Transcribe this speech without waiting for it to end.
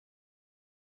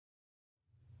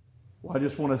Well, I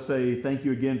just want to say thank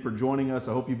you again for joining us.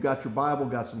 I hope you've got your Bible,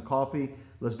 got some coffee.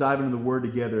 Let's dive into the Word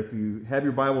together. If you have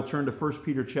your Bible, turn to 1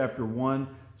 Peter chapter 1.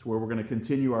 It's where we're going to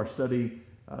continue our study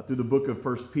through the book of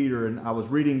 1 Peter. And I was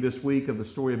reading this week of the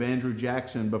story of Andrew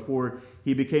Jackson. Before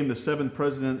he became the 7th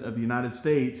President of the United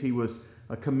States, he was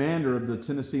a commander of the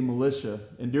Tennessee militia.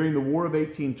 And during the War of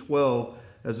 1812,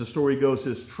 as the story goes,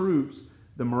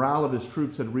 the morale of his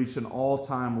troops had reached an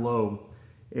all-time low.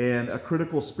 And a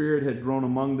critical spirit had grown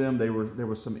among them. There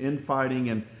was some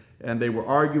infighting, and they were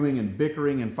arguing and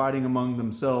bickering and fighting among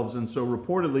themselves. And so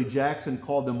reportedly, Jackson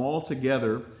called them all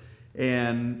together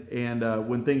and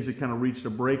when things had kind of reached a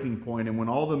breaking point. And when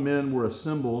all the men were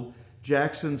assembled,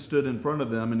 Jackson stood in front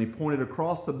of them and he pointed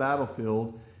across the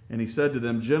battlefield and he said to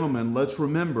them, "Gentlemen, let's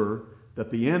remember that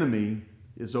the enemy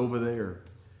is over there."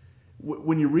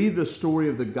 When you read the story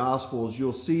of the Gospels,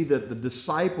 you'll see that the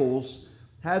disciples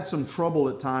had some trouble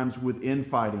at times with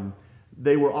infighting.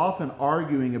 They were often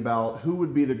arguing about who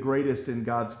would be the greatest in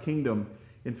God's kingdom.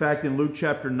 In fact, in Luke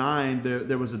chapter 9,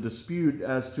 there was a dispute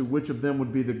as to which of them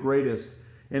would be the greatest.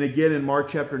 And again, in Mark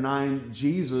chapter 9,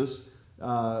 Jesus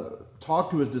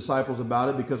talked to his disciples about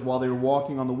it because while they were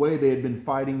walking on the way, they had been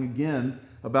fighting again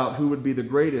about who would be the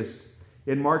greatest.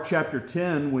 In Mark chapter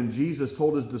 10, when Jesus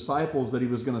told his disciples that he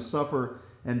was going to suffer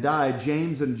and die,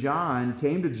 James and John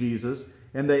came to Jesus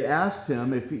and they asked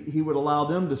him if he would allow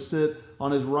them to sit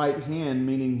on his right hand,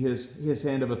 meaning his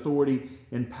hand of authority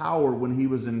and power when he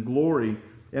was in glory.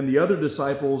 And the other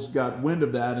disciples got wind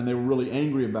of that and they were really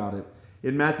angry about it.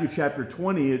 In Matthew chapter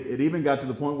 20, it even got to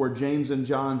the point where James and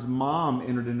John's mom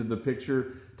entered into the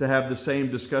picture to have the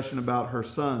same discussion about her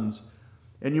sons.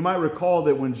 And you might recall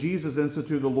that when Jesus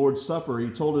instituted the Lord's Supper, he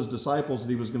told his disciples that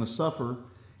he was going to suffer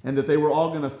and that they were all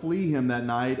going to flee him that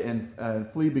night and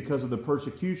flee because of the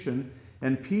persecution.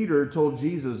 And Peter told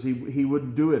Jesus he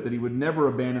wouldn't do it, that he would never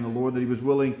abandon the Lord, that he was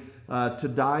willing to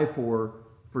die for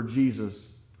Jesus.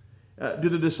 Do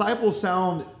the disciples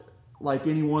sound like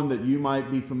anyone that you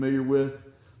might be familiar with?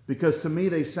 Because to me,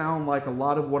 they sound like a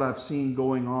lot of what I've seen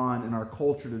going on in our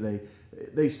culture today.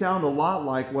 They sound a lot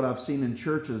like what I've seen in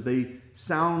churches. They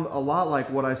sound a lot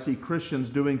like what I see Christians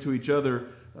doing to each other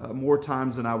more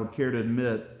times than I would care to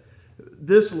admit.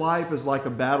 This life is like a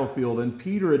battlefield, and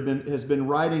Peter has been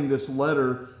writing this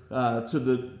letter to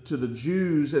the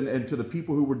Jews and to the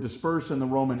people who were dispersed in the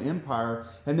Roman Empire,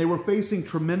 and they were facing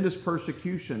tremendous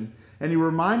persecution. And he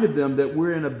reminded them that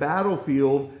we're in a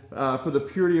battlefield for the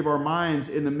purity of our minds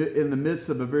in the midst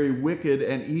of a very wicked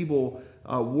and evil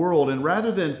world. And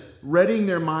rather than readying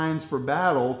their minds for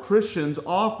battle, Christians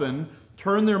often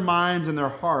turn their minds and their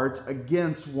hearts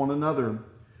against one another.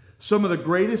 Some of the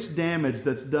greatest damage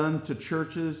that's done to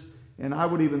churches, and I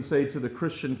would even say to the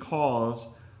Christian cause,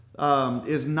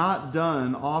 is not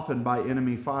done often by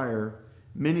enemy fire.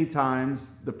 Many times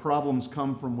the problems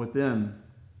come from within.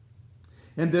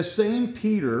 And this same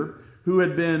Peter, who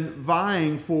had been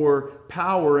vying for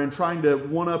power and trying to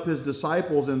one-up his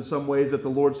disciples in some ways at the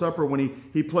Lord's Supper when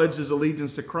he pledged his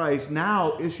allegiance to Christ,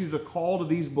 now issues a call to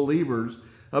these believers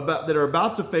that are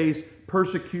about to face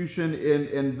persecution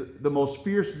in the most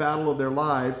fierce battle of their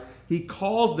lives. He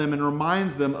calls them and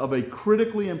reminds them of a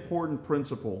critically important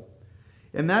principle.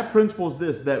 And that principle is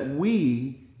this, that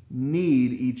we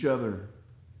need each other.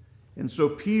 And so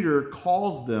Peter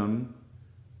calls them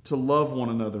to love one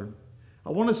another. I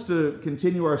want us to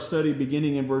continue our study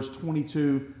beginning in verse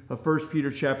 22 of 1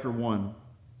 Peter chapter 1.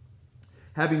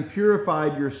 Having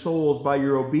purified your souls by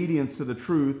your obedience to the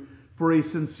truth for a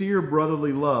sincere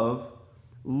brotherly love,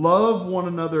 love one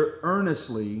another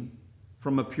earnestly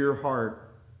from a pure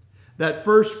heart. That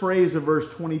first phrase of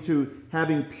verse 22,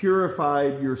 having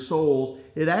purified your souls,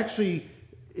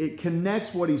 it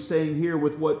connects what he's saying here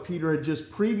with what Peter had just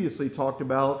previously talked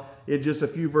about in just a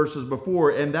few verses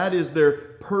before, and that is their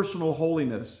personal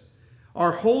holiness.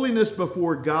 Our holiness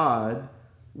before God,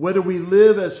 whether we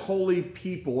live as holy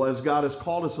people, as God has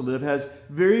called us to live, has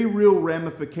very real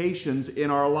ramifications in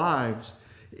our lives.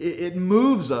 It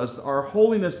moves us, our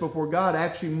holiness before God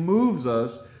actually moves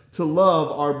us to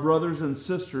love our brothers and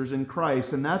sisters in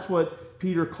Christ, and that's what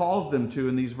Peter calls them to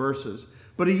in these verses.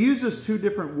 But he uses two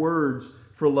different words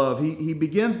for love. He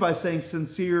begins by saying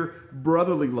sincere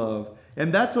brotherly love.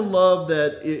 And that's a love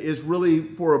that is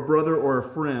really for a brother or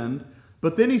a friend.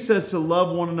 But then he says to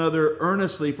love one another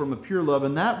earnestly from a pure love.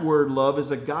 And that word love is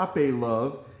agape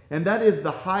love. And that is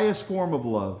the highest form of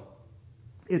love.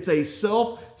 It's a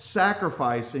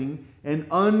self-sacrificing and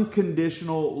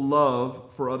unconditional love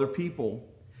for other people.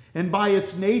 And by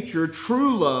its nature,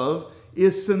 true love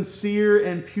is sincere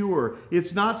and pure.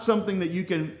 It's not something that you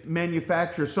can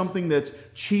manufacture, something that's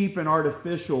cheap and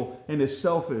artificial and is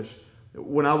selfish.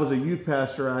 When I was a youth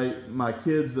pastor, my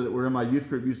kids that were in my youth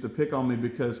group used to pick on me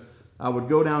because I would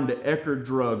go down to Eckerd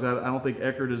Drugs. I don't think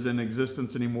Eckerd is in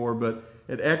existence anymore, but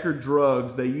at Eckerd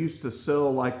Drugs, they used to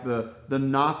sell like the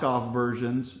knockoff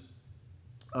versions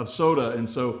of soda. And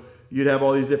so you'd have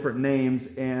all these different names.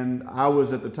 And I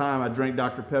was, at the time, I drank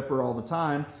Dr. Pepper all the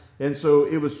time. And so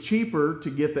it was cheaper to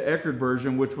get the Eckerd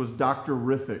version, which was Dr.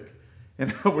 Riffic.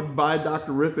 And I would buy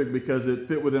Dr. Riffic because it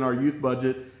fit within our youth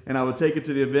budget. And I would take it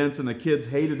to the events, and the kids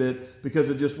hated it because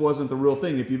it just wasn't the real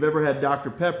thing. If you've ever had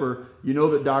Dr. Pepper, you know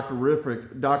that Dr.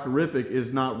 Riffic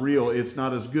is not real. It's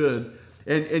not as good.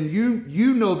 And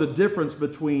you know the difference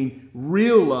between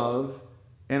real love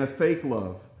and a fake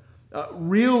love.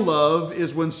 Real love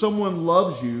is when someone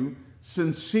loves you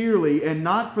sincerely and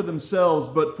not for themselves,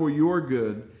 but for your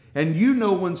good. And you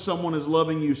know when someone is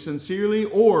loving you sincerely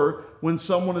or when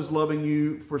someone is loving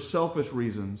you for selfish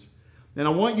reasons. And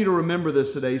I want you to remember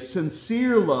this today.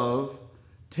 Sincere love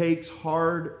takes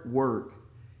hard work.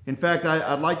 In fact,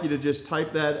 I'd like you to just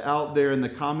type that out there in the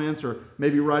comments, or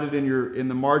maybe write it in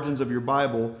the margins of your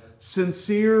Bible.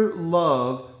 Sincere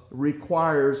love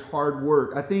requires hard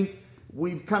work. I think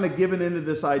we've kind of given into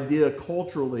this idea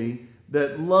culturally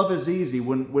that love is easy.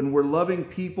 When we're loving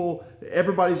people,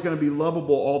 everybody's going to be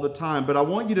lovable all the time. But I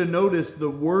want you to notice the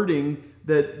wording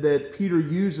that Peter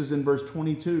uses in verse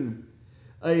 22.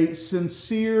 A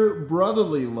sincere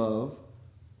brotherly love,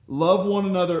 love one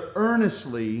another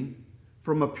earnestly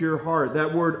from a pure heart.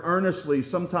 That word earnestly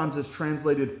sometimes is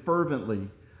translated fervently.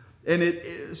 And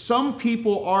some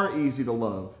people are easy to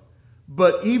love,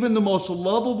 but even the most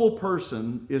lovable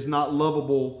person is not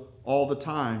lovable all the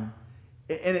time.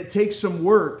 And it takes some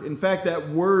work. In fact, that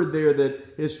word there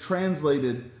that is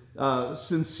translated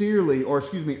earnestly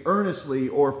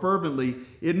or fervently,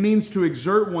 it means to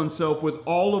exert oneself with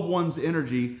all of one's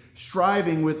energy,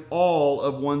 striving with all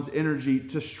of one's energy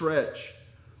to stretch.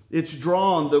 It's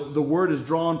drawn, the word is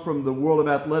drawn from the world of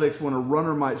athletics when a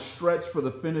runner might stretch for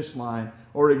the finish line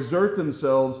or exert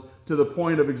themselves to the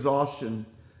point of exhaustion.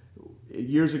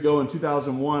 Years ago in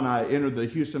 2001, I entered the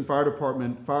Houston Fire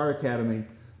Department Fire Academy.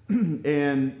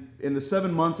 And in the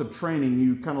 7 months of training,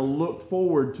 you kind of look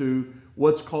forward to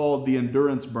what's called the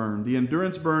endurance burn. The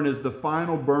endurance burn is the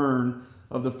final burn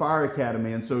of the fire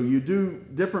academy. And so you do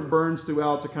different burns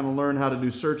throughout to kind of learn how to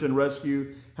do search and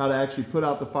rescue, how to actually put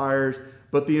out the fires.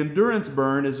 But the endurance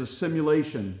burn is a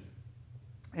simulation.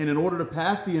 And in order to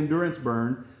pass the endurance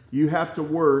burn, you have to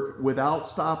work without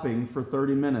stopping for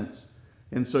 30 minutes.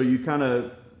 And so you kind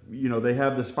of, they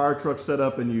have this fire truck set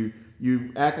up, and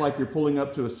you act like you're pulling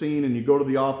up to a scene, and you go to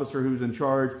the officer who's in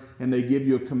charge, and they give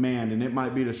you a command. And it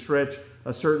might be to stretch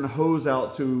a certain hose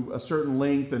out to a certain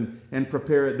length and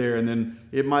prepare it there. And then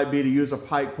it might be to use a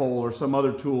pike pole or some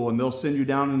other tool, and they'll send you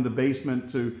down in the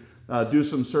basement to do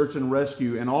some search and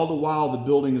rescue. And all the while the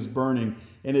building is burning,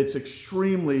 and it's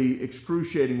extremely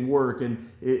excruciating work, and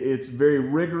it's very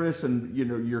rigorous, and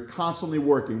you're constantly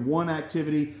working one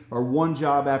activity or one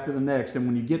job after the next. And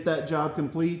when you get that job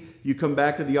complete, you come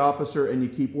back to the officer and you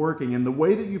keep working. And the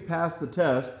way that you pass the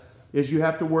test is you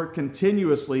have to work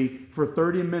continuously for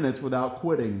 30 minutes without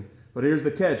quitting. But here's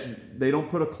the catch. They don't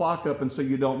put a clock up, and so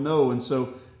you don't know. And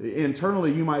so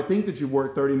internally you might think that you've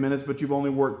worked 30 minutes, but you've only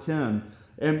worked 10.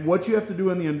 And what you have to do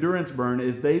in the endurance burn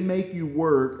is they make you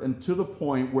work and to the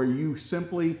point where you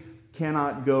simply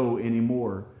cannot go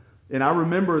anymore. And I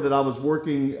remember that I was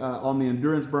working on the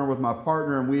endurance burn with my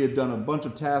partner, and we had done a bunch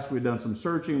of tasks. We had done some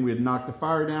searching. We had knocked the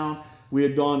fire down. We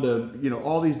had gone to,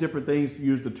 all these different things,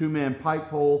 used the 2-man pike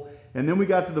pole. And then we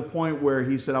got to the point where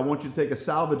he said, I want you to take a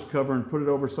salvage cover and put it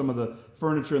over some of the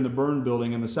furniture in the burn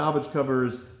building. And the salvage cover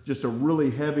is just a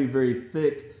really heavy, very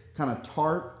thick kind of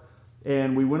tarp.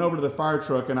 And we went over to the fire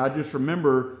truck, and I just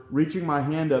remember reaching my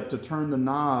hand up to turn the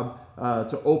knob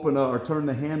to open up, or turn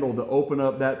the handle to open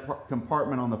up that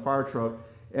compartment on the fire truck.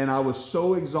 And I was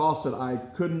so exhausted, I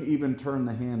couldn't even turn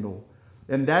the handle.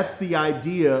 And that's the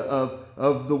idea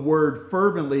of the word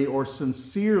fervently or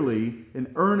sincerely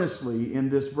and earnestly in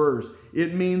this verse.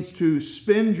 It means to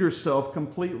spend yourself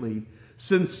completely.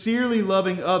 Sincerely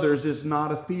loving others is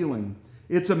not a feeling.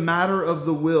 It's a matter of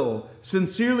the will.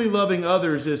 Sincerely loving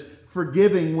others is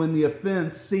forgiving when the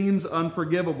offense seems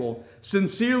unforgivable.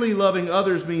 Sincerely loving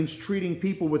others means treating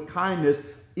people with kindness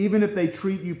even if they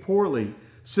treat you poorly.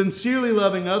 Sincerely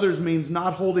loving others means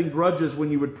not holding grudges when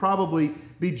you would probably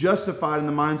be justified in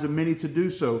the minds of many to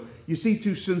do so. You see,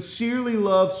 to sincerely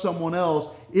love someone else,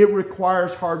 it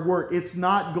requires hard work. It's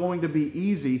not going to be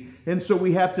easy. And so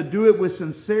we have to do it with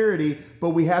sincerity,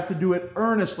 but we have to do it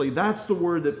earnestly. That's the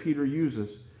word that Peter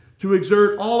uses. To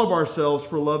exert all of ourselves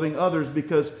for loving others,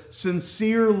 because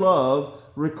sincere love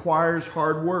requires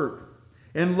hard work.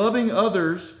 And loving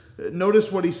others,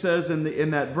 notice what he says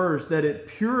in that verse, that it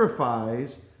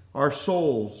purifies our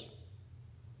souls.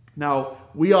 Now,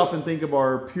 we often think of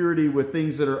our purity with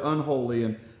things that are unholy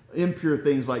and impure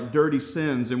things like dirty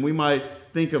sins, and we might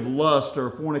think of lust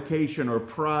or fornication or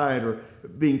pride or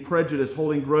being prejudiced,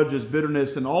 holding grudges,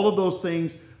 bitterness, and all of those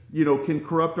things, can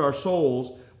corrupt our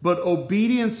souls. But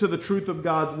obedience to the truth of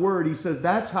God's word, he says,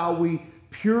 that's how we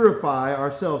purify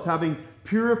ourselves, having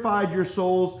purified your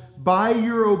souls by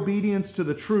your obedience to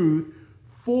the truth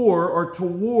for or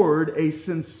toward a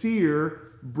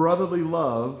sincere brotherly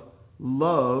love.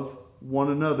 Love one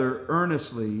another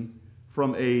earnestly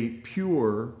from a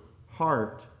pure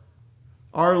heart.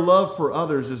 Our love for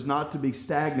others is not to be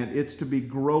stagnant, it's to be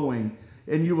growing.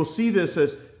 And you will see this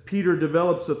as Peter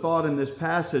develops the thought in this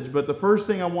passage. But the first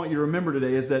thing I want you to remember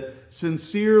today is that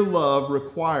sincere love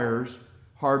requires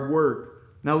hard work.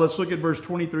 Now let's look at verse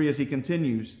 23 as he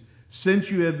continues.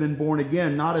 Since you have been born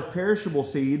again, not of perishable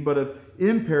seed, but of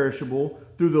imperishable,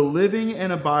 through the living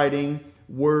and abiding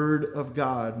Word of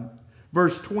God.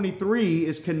 Verse 23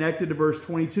 is connected to verse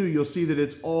 22. You'll see that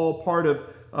it's all part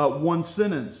of one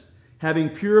sentence. Having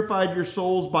purified your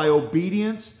souls by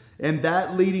obedience, and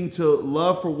that leading to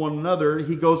love for one another,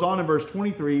 he goes on in verse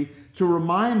 23 to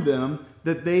remind them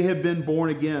that they have been born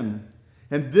again.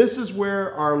 And this is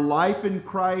where our life in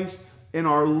Christ and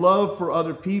our love for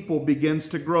other people begins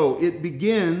to grow. It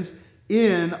begins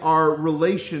in our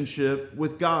relationship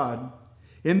with God.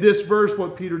 In this verse,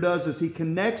 what Peter does is he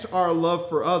connects our love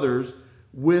for others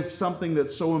with something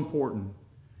that's so important.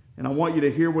 And I want you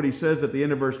to hear what he says at the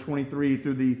end of verse 23,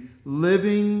 through the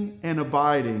living and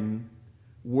abiding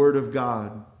Word of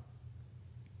God.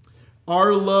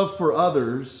 Our love for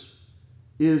others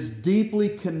is deeply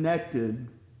connected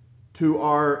to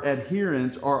our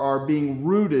adherence or our being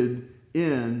rooted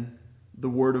in the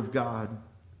Word of God.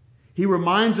 He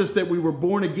reminds us that we were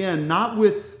born again, not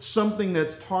with something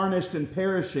that's tarnished and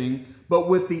perishing, but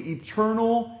with the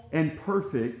eternal and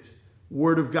perfect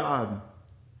Word of God.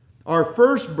 Our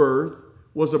first birth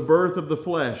was a birth of the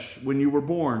flesh when you were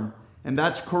born, and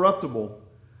that's corruptible.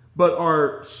 But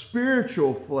our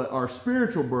spiritual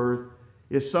birth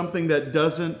is something that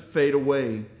doesn't fade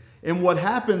away. And what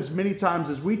happens many times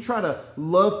is we try to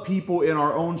love people in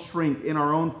our own strength, in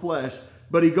our own flesh.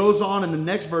 But he goes on in the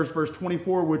next verse, verse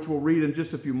 24, which we'll read in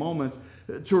just a few moments,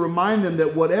 to remind them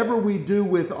that whatever we do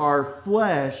with our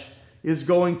flesh is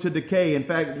going to decay. In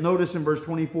fact, notice in verse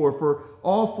 24, for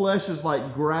all flesh is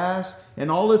like grass, and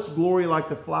all its glory like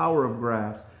the flower of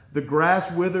grass. The grass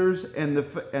withers and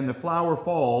the flower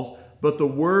falls, but the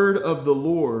word of the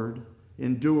Lord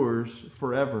endures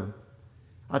forever.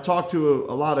 I talk to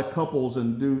a lot of couples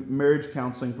and do marriage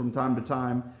counseling from time to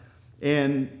time,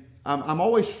 and I'm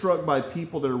always struck by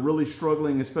people that are really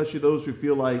struggling, especially those who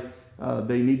feel like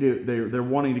they're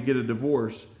wanting to get a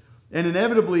divorce. And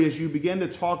inevitably, as you begin to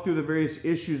talk through the various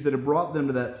issues that have brought them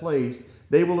to that place,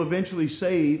 they will eventually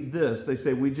say this. They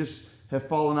say, we just have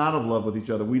fallen out of love with each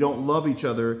other. We don't love each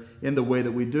other in the way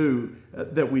that we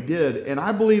did. And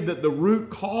I believe that the root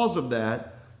cause of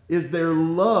that is their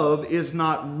love is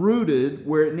not rooted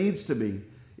where it needs to be.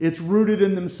 It's rooted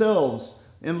in themselves.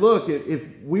 And look, if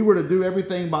we were to do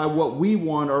everything by what we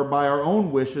want or by our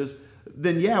own wishes,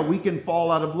 then yeah, we can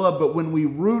fall out of love. But when we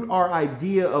root our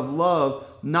idea of love,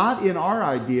 not in our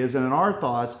ideas and in our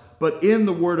thoughts, but in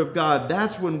the Word of God,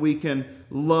 that's when we can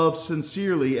love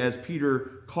sincerely as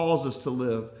Peter calls us to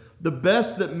live. The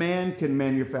best that man can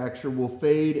manufacture will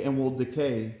fade and will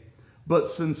decay, but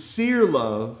sincere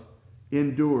love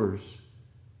endures.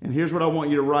 And here's what I want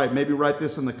you to write. Maybe write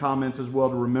this in the comments as well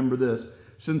to remember this.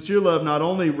 Sincere love not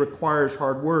only requires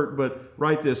hard work, but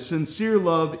write this. Sincere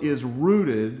love is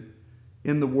rooted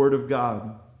in the Word of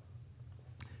God.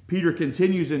 Peter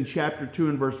continues in chapter 2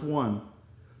 and verse 1.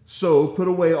 So put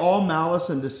away all malice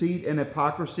and deceit and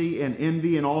hypocrisy and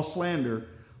envy and all slander.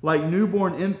 Like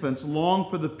newborn infants, long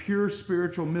for the pure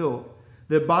spiritual milk,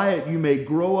 that by it you may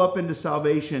grow up into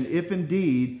salvation, if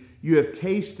indeed you have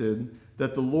tasted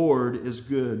that the Lord is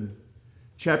good.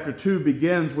 Chapter 2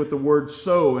 begins with the word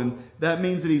so, and that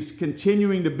means that he's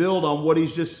continuing to build on what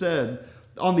he's just said,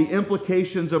 on the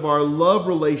implications of our love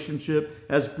relationship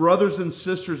as brothers and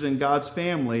sisters in God's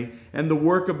family and the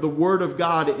work of the Word of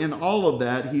God. In all of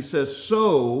that, he says,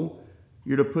 so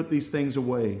you're to put these things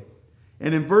away.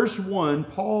 And in verse 1,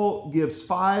 Paul gives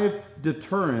 5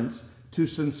 deterrents to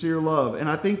sincere love. And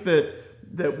I think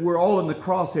that we're all in the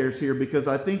crosshairs here, because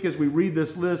I think as we read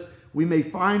this list, we may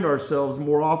find ourselves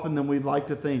more often than we'd like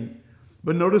to think.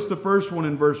 But notice the first one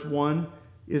in verse 1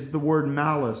 is the word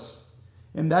malice.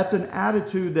 And that's an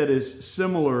attitude that is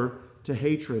similar to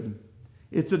hatred.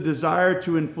 It's a desire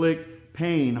to inflict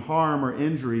pain, harm, or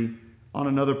injury on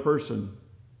another person.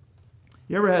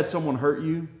 You ever had someone hurt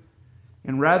you,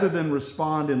 and rather than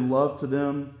respond in love to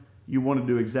them, you wanted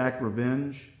to exact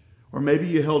revenge? Or maybe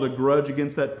you held a grudge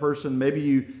against that person. Maybe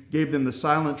you gave them the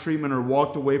silent treatment or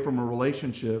walked away from a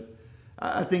relationship.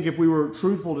 I think if we were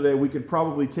truthful today, we could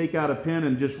probably take out a pen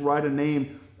and just write a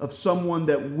name of someone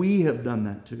that we have done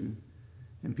that to.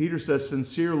 And Peter says,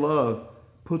 sincere love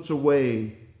puts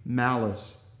away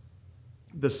malice.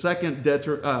 The second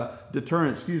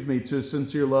deterrent, to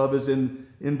sincere love is in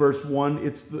verse 1.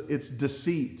 It's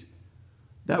deceit.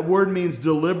 That word means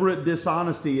deliberate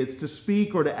dishonesty. It's to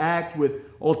speak or to act with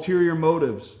ulterior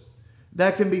motives.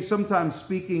 That can be sometimes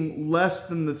speaking less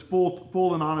than the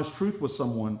full and honest truth with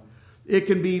someone. It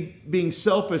can be being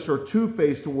selfish or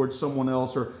two-faced towards someone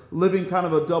else, or living kind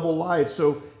of a double life.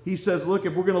 So he says, look,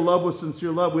 if we're going to love with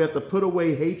sincere love, we have to put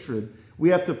away hatred. We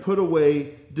have to put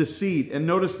away deceit. And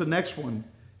notice the next one,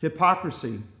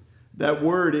 hypocrisy. That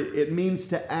word, it means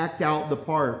to act out the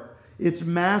part. It's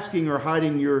masking or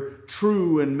hiding your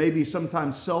true and maybe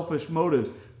sometimes selfish motives.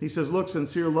 He says, look,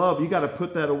 sincere love, you got to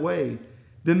put that away.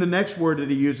 Then the next word that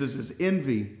he uses is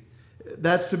envy.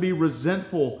 That's to be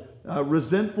resentful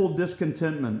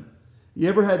discontentment. You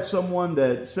ever had someone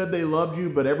that said they loved you,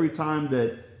 but every time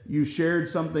that you shared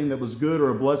something that was good or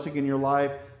a blessing in your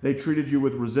life, they treated you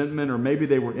with resentment, or maybe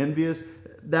they were envious?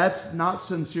 That's not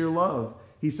sincere love.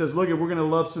 He says, look, if we're going to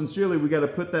love sincerely, we got to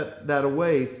put that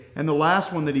away. And the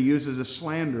last one that he uses is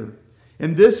slander.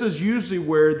 And this is usually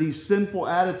where these sinful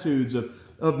attitudes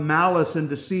of malice and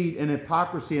deceit and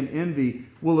hypocrisy and envy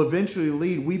will eventually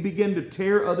lead. We begin to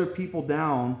tear other people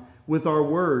down with our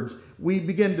words. We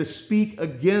begin to speak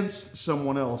against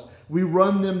someone else. We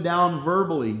run them down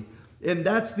verbally. And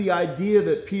that's the idea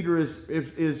that Peter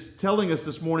is telling us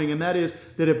this morning. And that is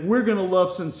that if we're going to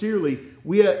love sincerely,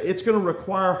 it's going to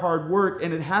require hard work,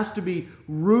 and it has to be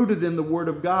rooted in the Word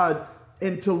of God.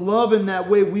 And to love in that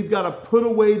way, we've got to put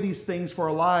away these things for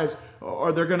our lives,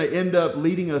 or they're going to end up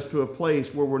leading us to a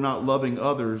place where we're not loving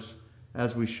others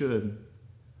as we should.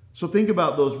 So think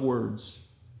about those words: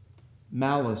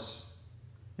 malice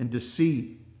and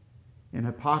deceit and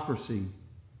hypocrisy,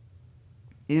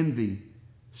 envy,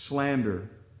 slander.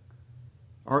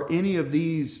 Are any of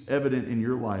these evident in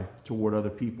your life toward other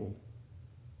people?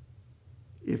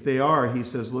 If they are, he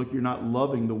says, look, you're not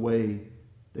loving the way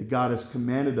that God has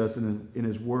commanded us in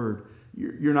His Word.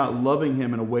 You're not loving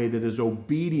Him in a way that is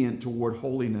obedient toward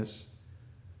holiness.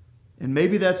 And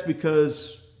maybe that's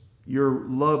because your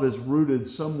love is rooted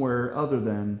somewhere other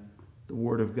than the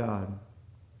Word of God.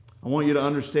 I want you to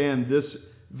understand this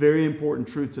very important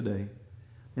truth today.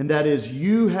 And that is,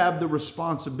 you have the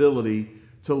responsibility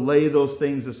to lay those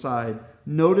things aside.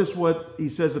 Notice what he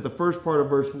says at the first part of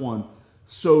verse 1.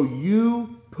 So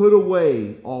you put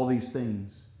away all these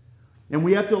things. And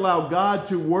we have to allow God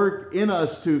to work in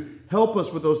us to help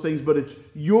us with those things, but it's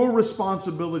your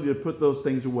responsibility to put those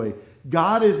things away.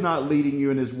 God is not leading you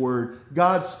in His Word.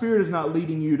 God's Spirit is not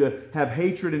leading you to have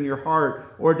hatred in your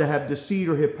heart, or to have deceit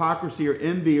or hypocrisy or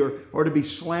envy, or to be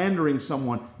slandering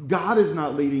someone. God is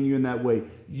not leading you in that way.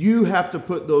 You have to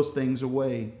put those things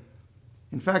away.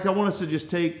 In fact, I want us to just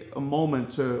take a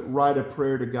moment to write a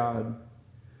prayer to God.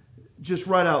 Just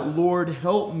write out, Lord,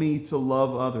 help me to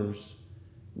love others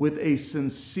with a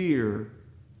sincere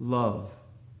love.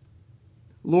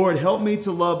 Lord, help me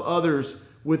to love others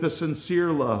with a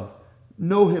sincere love.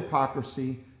 No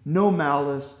hypocrisy, no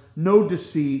malice, no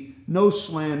deceit, no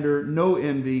slander, no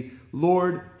envy.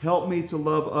 Lord, help me to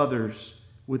love others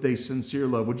with a sincere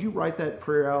love. Would you write that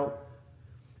prayer out?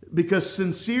 Because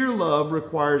sincere love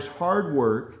requires hard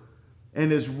work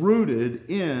and is rooted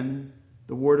in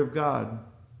the Word of God.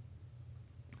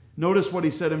 Notice what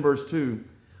he said in verse 2.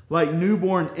 Like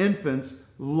newborn infants,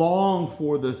 long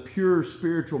for the pure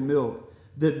spiritual milk,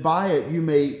 that by it you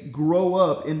may grow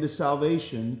up into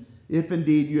salvation, if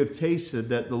indeed you have tasted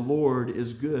that the Lord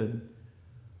is good.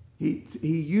 He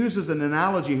uses an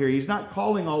analogy here. He's not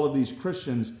calling all of these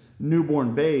Christians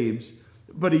newborn babes,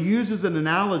 but he uses an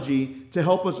analogy to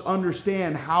help us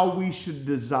understand how we should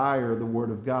desire the Word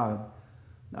of God.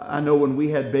 I know when we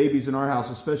had babies in our house,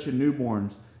 especially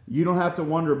newborns, you don't have to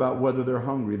wonder about whether they're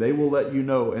hungry. They will let you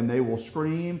know, and they will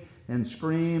scream and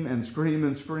scream and scream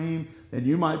and scream. And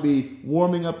you might be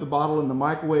warming up the bottle in the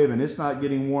microwave and it's not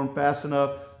getting warm fast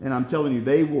enough. And I'm telling you,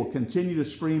 they will continue to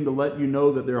scream to let you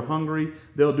know that they're hungry.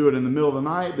 They'll do it in the middle of the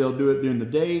night. They'll do it during the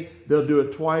day. They'll do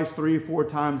it twice, 3 or 4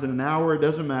 times in an hour. It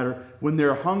doesn't matter. When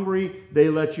they're hungry, they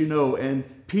let you know. And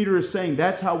Peter is saying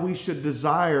that's how we should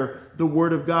desire the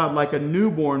Word of God, like a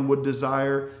newborn would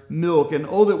desire milk. And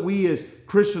oh, that we as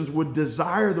Christians would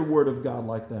desire the Word of God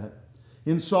like that.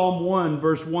 In Psalm 1,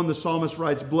 verse 1, the psalmist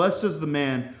writes, "Blessed is the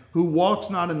man who walks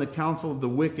not in the counsel of the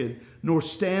wicked, nor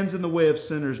stands in the way of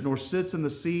sinners, nor sits in the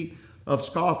seat of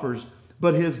scoffers,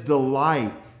 but his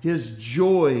delight, his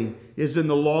joy is in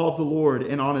the law of the Lord,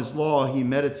 and on his law he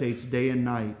meditates day and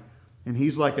night. And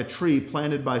he's like a tree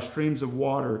planted by streams of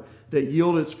water that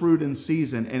yield its fruit in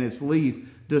season, and its leaf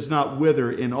does not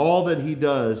wither. In all that he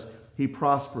does, he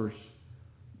prospers."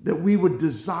 That we would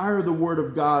desire the Word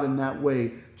of God in that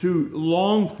way, to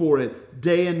long for it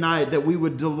day and night, that we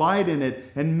would delight in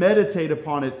it and meditate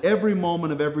upon it every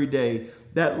moment of every day.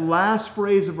 That last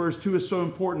phrase of verse 2 is so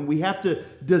important. We have to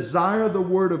desire the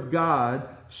Word of God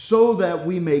so that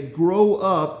we may grow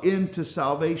up into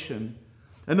salvation.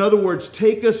 In other words,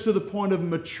 take us to the point of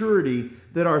maturity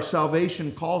that our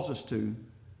salvation calls us to.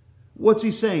 What's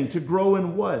he saying? To grow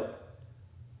in what?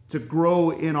 To grow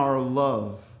in our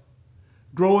love.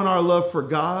 Grow in our love for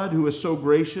God, who is so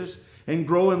gracious, and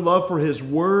grow in love for His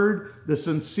Word, the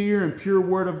sincere and pure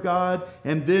Word of God,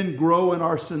 and then grow in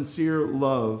our sincere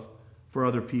love for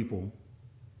other people.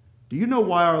 Do you know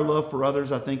why our love for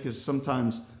others, I think, is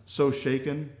sometimes so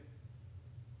shaken?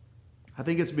 I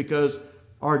think it's because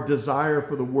our desire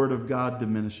for the Word of God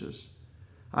diminishes.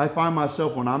 I find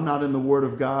myself, when I'm not in the Word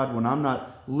of God, when I'm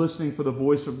not listening for the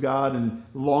voice of God and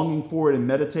longing for it and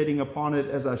meditating upon it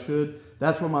as I should,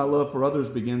 that's when my love for others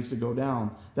begins to go down.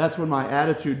 That's when my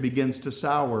attitude begins to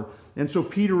sour. And so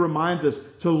Peter reminds us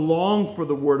to long for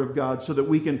the Word of God so that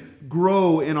we can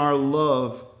grow in our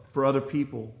love for other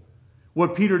people.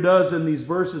 What Peter does in these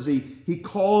verses, he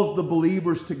calls the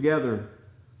believers together.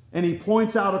 And he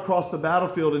points out across the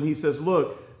battlefield and he says,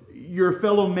 look, your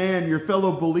fellow man, your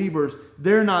fellow believers,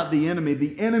 they're not the enemy.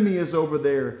 The enemy is over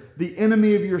there. The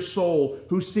enemy of your soul,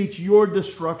 who seeks your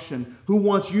destruction, who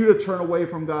wants you to turn away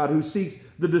from God, who seeks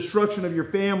the destruction of your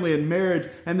family and marriage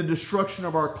and the destruction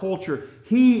of our culture.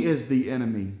 He is the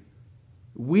enemy.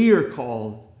 We are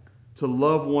called to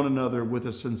love one another with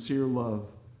a sincere love.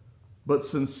 But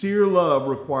sincere love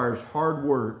requires hard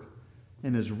work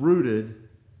and is rooted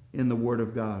in the Word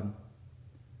of God.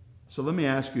 So let me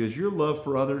ask you, is your love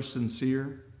for others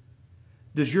sincere?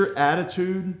 Does your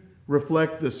attitude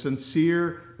reflect the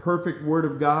sincere, perfect Word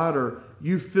of God? Or are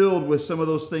you filled with some of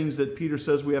those things that Peter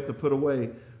says we have to put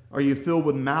away? Are you filled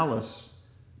with malice?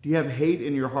 Do you have hate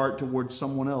in your heart towards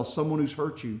someone else, someone who's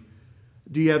hurt you?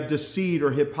 Do you have deceit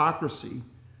or hypocrisy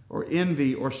or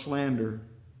envy or slander?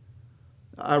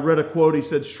 I read a quote. He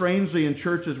said, "Strangely, in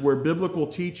churches where biblical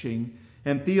teaching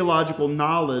and theological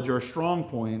knowledge are strong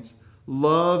points,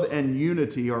 love and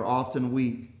unity are often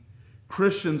weak.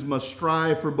 Christians must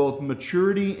strive for both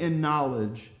maturity in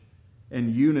knowledge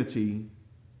and unity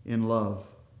in love."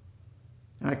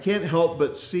 And I can't help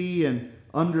but see and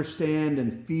understand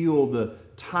and feel the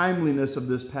timeliness of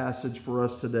this passage for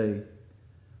us today.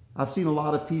 I've seen a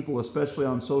lot of people, especially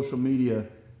on social media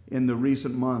in the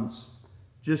recent months,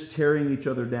 just tearing each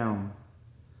other down.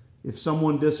 If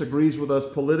someone disagrees with us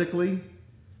politically,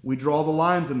 we draw the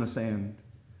lines in the sand.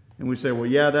 And we say, well,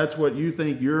 yeah, that's what you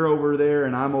think. You're over there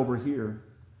and I'm over here.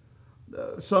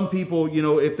 Some people,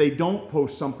 if they don't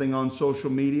post something on social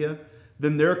media,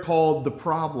 then they're called the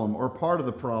problem or part of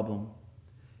the problem.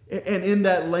 And in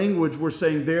that language, we're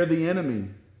saying they're the enemy.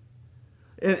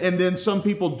 And then some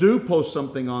people do post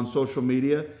something on social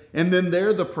media, and then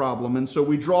they're the problem. And so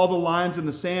we draw the lines in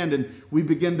the sand, and we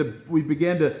begin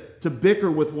to bicker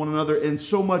with one another, and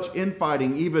so much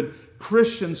infighting, even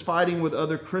Christians fighting with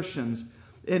other Christians.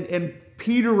 And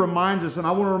Peter reminds us, and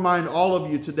I want to remind all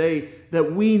of you today,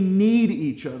 that we need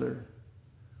each other.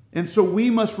 And so we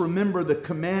must remember the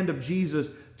command of Jesus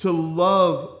to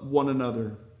love one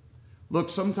another. Look,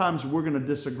 sometimes we're going to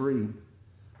disagree.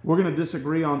 We're going to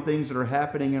disagree on things that are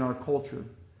happening in our culture.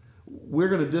 We're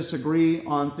going to disagree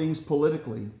on things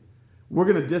politically. We're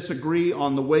going to disagree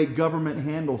on the way government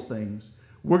handles things.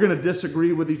 We're going to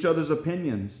disagree with each other's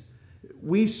opinions.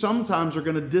 We sometimes are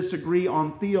going to disagree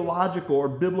on theological or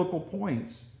biblical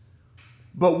points.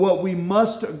 But what we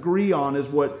must agree on is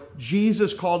what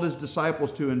Jesus called his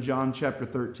disciples to in John chapter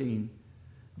 13.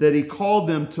 That he called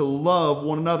them to love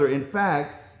one another. In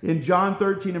fact, in John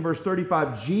 13 and verse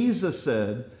 35, Jesus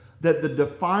said that the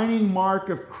defining mark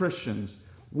of Christians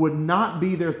would not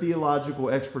be their theological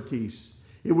expertise.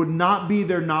 It would not be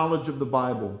their knowledge of the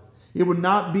Bible. It would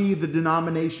not be the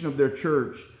denomination of their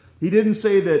church. He didn't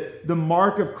say that the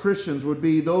mark of Christians would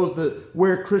be those that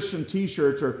wear Christian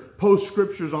t-shirts or post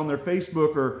scriptures on their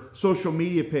Facebook or social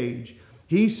media page.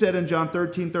 He said in John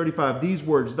 13:35 these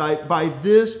words, "By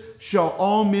this shall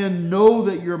all men know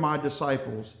that you're my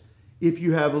disciples, if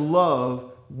you have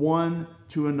love one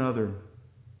to another."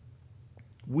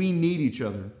 We need each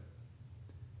other.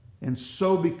 And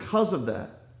so because of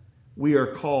that, we are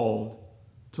called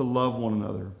to love one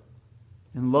another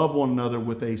and love one another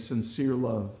with a sincere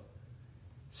love.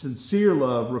 Sincere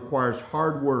love requires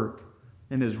hard work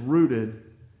and is rooted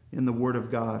in the Word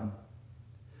of God.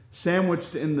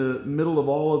 Sandwiched in the middle of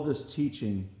all of this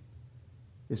teaching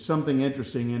is something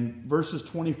interesting. In verses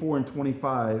 24 and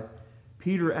 25,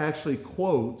 Peter actually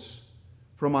quotes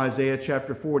from Isaiah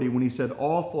chapter 40 when he said,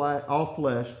 all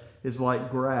flesh is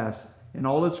like grass, and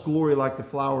all its glory like the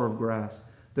flower of grass.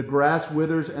 The grass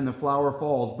withers and the flower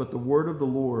falls, but the word of the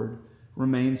Lord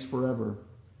remains forever.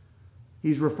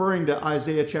 He's referring to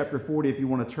Isaiah chapter 40 if you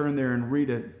want to turn there and read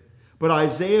it. But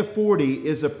Isaiah 40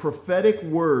 is a prophetic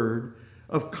word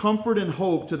of comfort and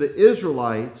hope to the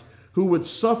Israelites who would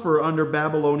suffer under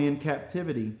Babylonian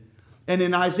captivity. And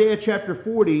in Isaiah chapter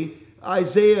 40,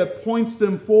 Isaiah points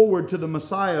them forward to the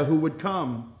Messiah who would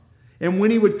come. And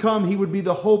when he would come, he would be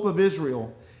the hope of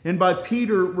Israel. And by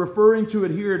Peter referring to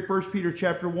it here in 1 Peter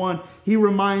chapter 1, he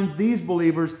reminds these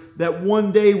believers that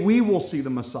one day we will see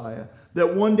the Messiah,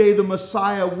 that one day the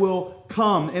Messiah will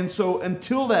come. And so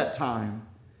until that time,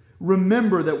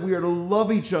 remember that we are to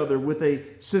love each other with a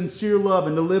sincere love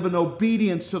and to live in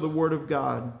obedience to the Word of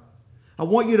God. I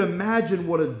want you to imagine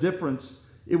what a difference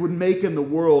it would make in the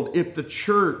world if the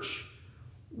church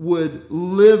would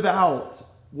live out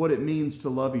what it means to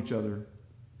love each other.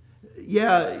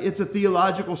 Yeah, it's a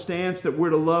theological stance that we're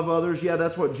to love others. Yeah,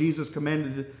 that's what Jesus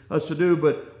commanded us to do.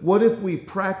 But what if we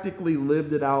practically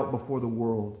lived it out before the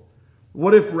world?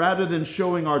 What if rather than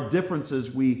showing our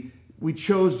differences, we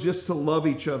chose just to love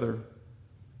each other?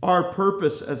 Our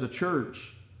purpose as a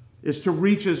church is to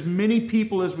reach as many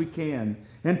people as we can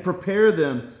and prepare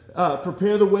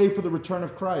the way for the return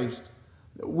of Christ.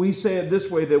 We say it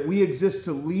this way, that we exist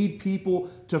to lead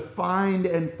people to find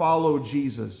and follow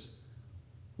Jesus.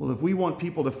 Well, if we want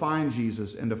people to find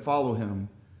Jesus and to follow him,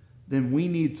 then we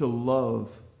need to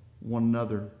love one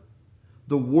another.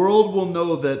 The world will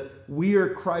know that we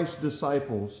are Christ's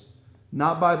disciples,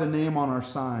 not by the name on our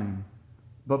sign,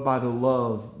 but by the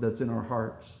love that's in our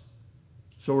hearts.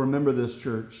 So remember this,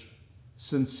 church.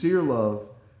 Sincere love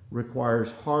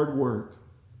requires hard work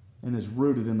and is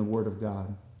rooted in the Word of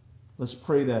God. Let's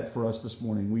pray that for us this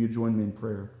morning. Will you join me in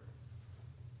prayer?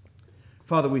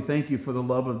 Father, we thank you for the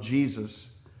love of Jesus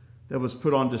that was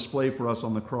put on display for us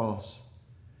on the cross.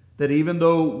 That even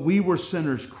though we were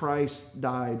sinners, Christ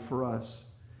died for us.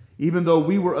 Even though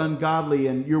we were ungodly,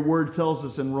 and your word tells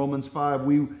us in Romans 5,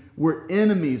 we were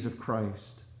enemies of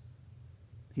Christ,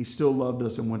 he still loved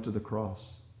us and went to the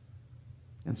cross.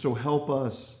 And so help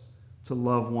us to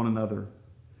love one another.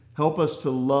 Help us to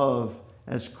love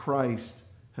as Christ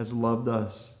has loved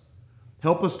us.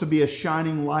 Help us to be a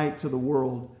shining light to the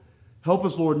world. Help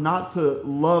us, Lord, not to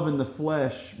love in the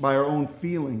flesh by our own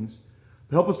feelings.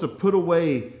 Help us to put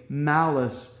away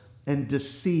malice and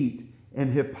deceit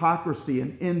and hypocrisy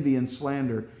and envy and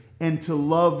slander, and to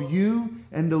love you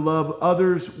and to love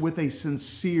others with a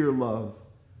sincere love.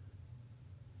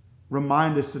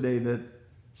 Remind us today that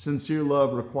sincere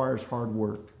love requires hard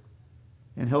work,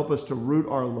 and help us to root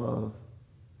our love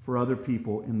for other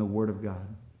people in the Word of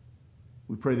God.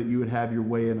 We pray that you would have your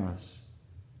way in us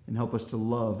and help us to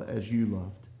love as you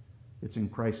loved. It's in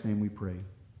Christ's name we pray.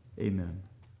 Amen.